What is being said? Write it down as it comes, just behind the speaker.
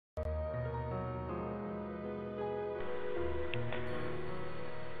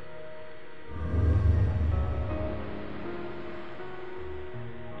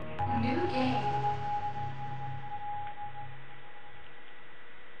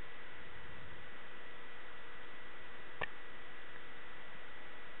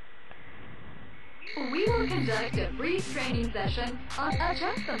We will conduct a brief training session on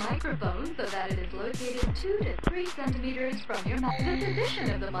adjust the microphone so that it is located 2 to 3 centimeters from your mouth. The position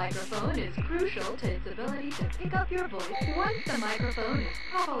of the microphone is crucial to its ability to pick up your voice. Once the microphone is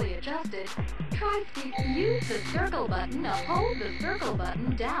properly adjusted, try speak. Use the circle button up. Hold the circle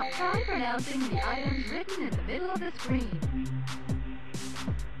button down. Try pronouncing the items written in the middle of the screen.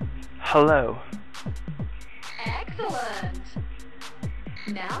 Hello. Excellent.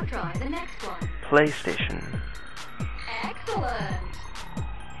 Now try the next one. PlayStation. Excellent.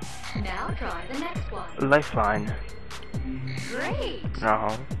 Now try the next one. Lifeline. Great.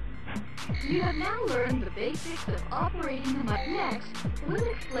 No. You have now learned the basics of operating the mic. Next, we'll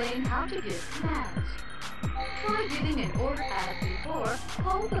explain how to give commands. Try giving an order as before.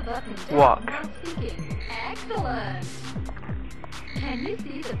 Hold the button down Walk. while speaking. Excellent. Can you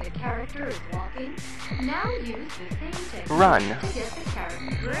see that the character is walking? Now use the same technique Run. to get the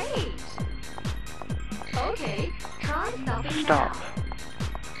character. Great. Okay, try stopping Stop.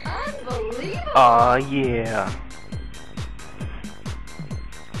 now. Unbelievable. Aw, yeah.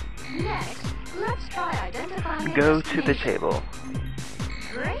 Next, let's try identifying a Go to the destination. table.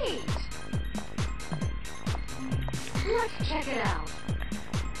 Great. Let's check it out.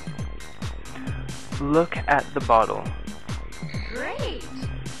 Look at the bottle. Great.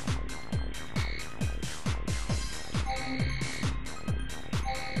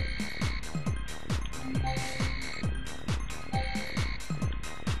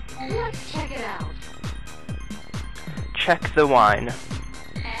 Let's check it out. Check the wine.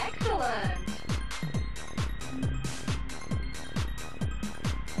 Excellent.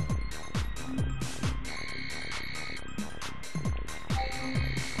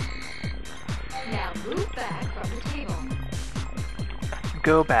 Now move back from the table.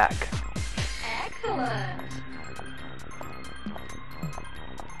 Go back. Excellent.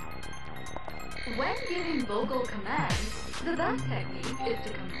 When giving vocal commands, the best technique is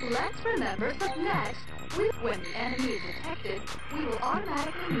to let's remember that next, when the enemy is detected, we will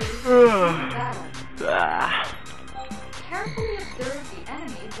automatically move to battle. Carefully observe the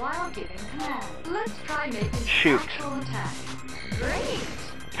enemy while giving commands. Let's try making Shoot. actual attack. Great.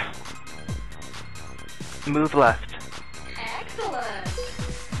 Move left. Excellent.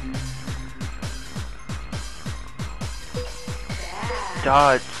 Bad.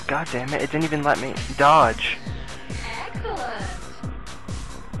 Dodge. God damn it, it didn't even let me. Dodge. Excellent.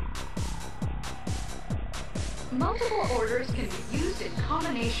 Multiple orders can be used in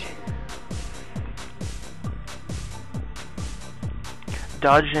combination.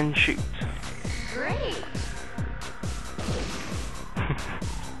 Dodge and shoot. Great.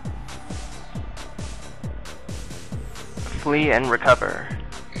 Flee and recover.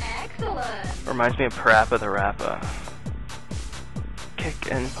 Excellent. Reminds me of Parappa the Rappa.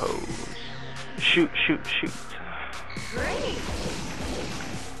 Kick and pose. Shoot, shoot, shoot. Great.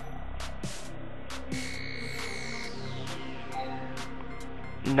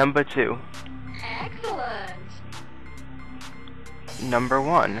 Number 2. Excellent. Number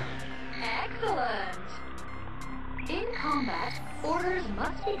 1. Excellent. In combat, orders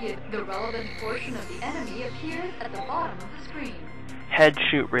must be given. The relevant portion of the enemy appears at the bottom of the screen. Head,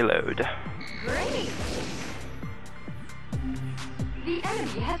 shoot, reload. Great. The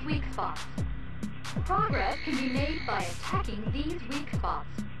enemy has weak spots. Progress can be made by attacking these weak spots.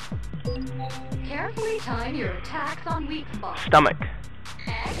 Carefully time your attacks on weak spots. Stomach.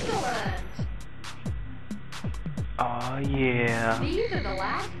 Excellent. Aw, yeah. These are the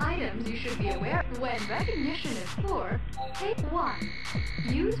last items you should be aware of. When recognition is poor, take 1.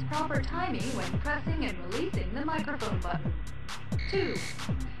 Use proper timing when pressing and releasing the microphone button. 2.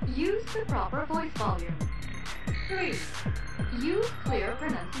 Use the proper voice volume. 3. Use clear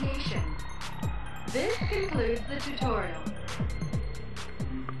pronunciation. This concludes the tutorial.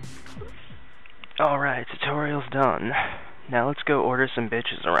 Alright, tutorial's done. Now let's go order some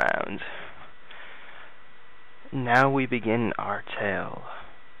bitches around. Now we begin our tale.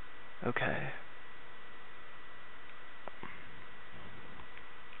 Okay.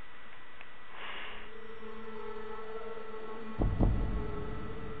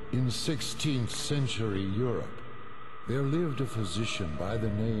 In 16th century Europe, there lived a physician by the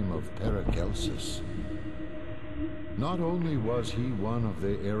name of Paracelsus. Not only was he one of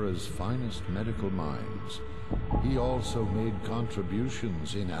the era's finest medical minds, he also made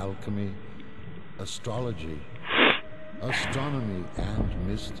contributions in alchemy, astrology, astronomy, and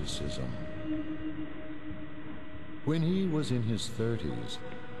mysticism. When he was in his 30s,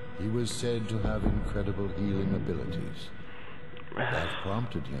 he was said to have incredible healing abilities. That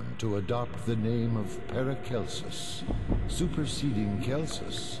prompted him to adopt the name of Paracelsus, superseding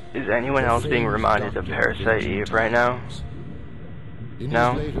Celsus. Is anyone else being reminded of Parasite Eve right now? In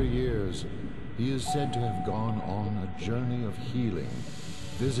No? his later years, he is said to have gone on a journey of healing,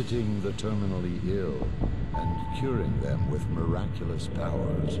 visiting the terminally ill and curing them with miraculous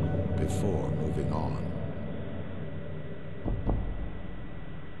powers before moving on.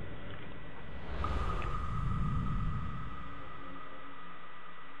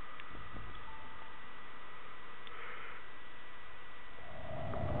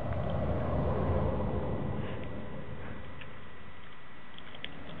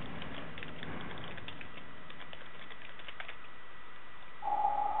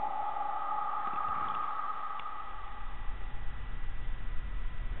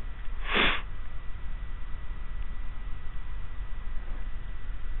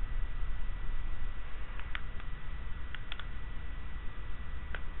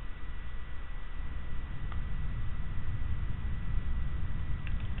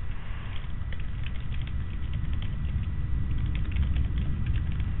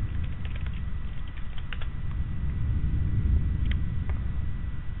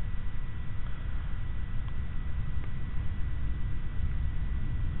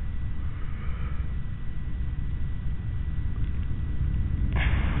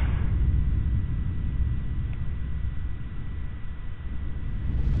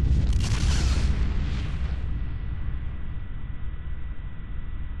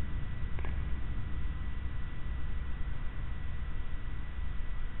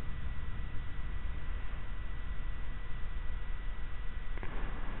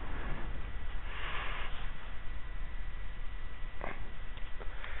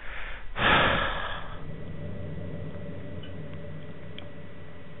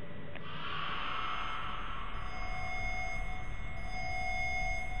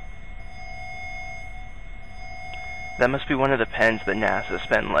 That must be one of the pens that NASA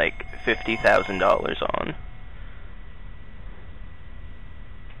spent like $50,000 on.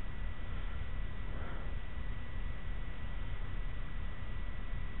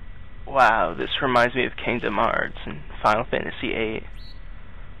 Wow, this reminds me of Kingdom Hearts and Final Fantasy VIII.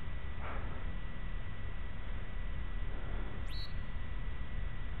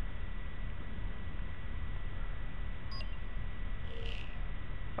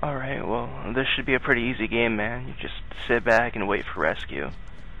 Alright, well, this should be a pretty easy game, man. You just sit back and wait for rescue.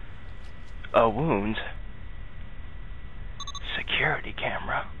 A wound? Security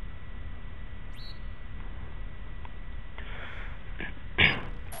camera.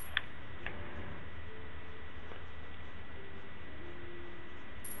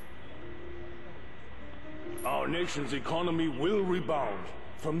 Our nation's economy will rebound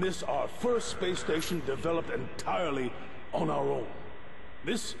from this, our first space station developed entirely on our own.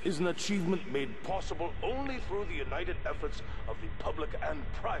 This is an achievement made possible only through the united efforts of the public and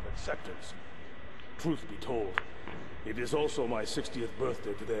private sectors. Truth be told, it is also my 60th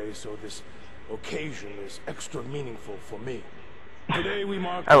birthday today, so this occasion is extra meaningful for me. Today we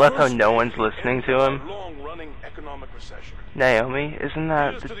mark I love how no one's listening to him. Long-running economic recession. Naomi, isn't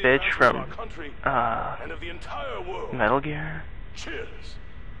that the bitch from and of the entire world. Metal Gear? Cheers.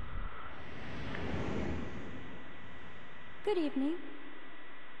 Good evening.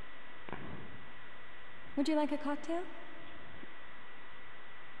 Would you like a cocktail?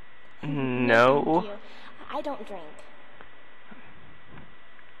 No. Thank you. I don't drink.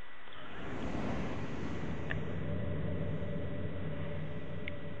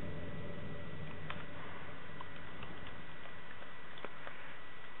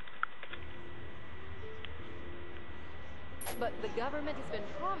 But the government has been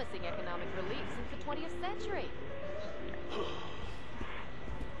promising economic relief since the 20th century.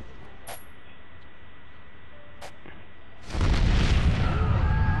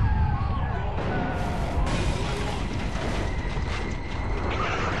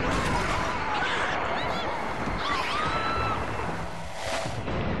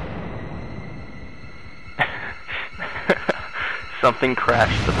 Something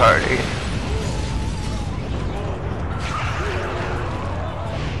crashed the party.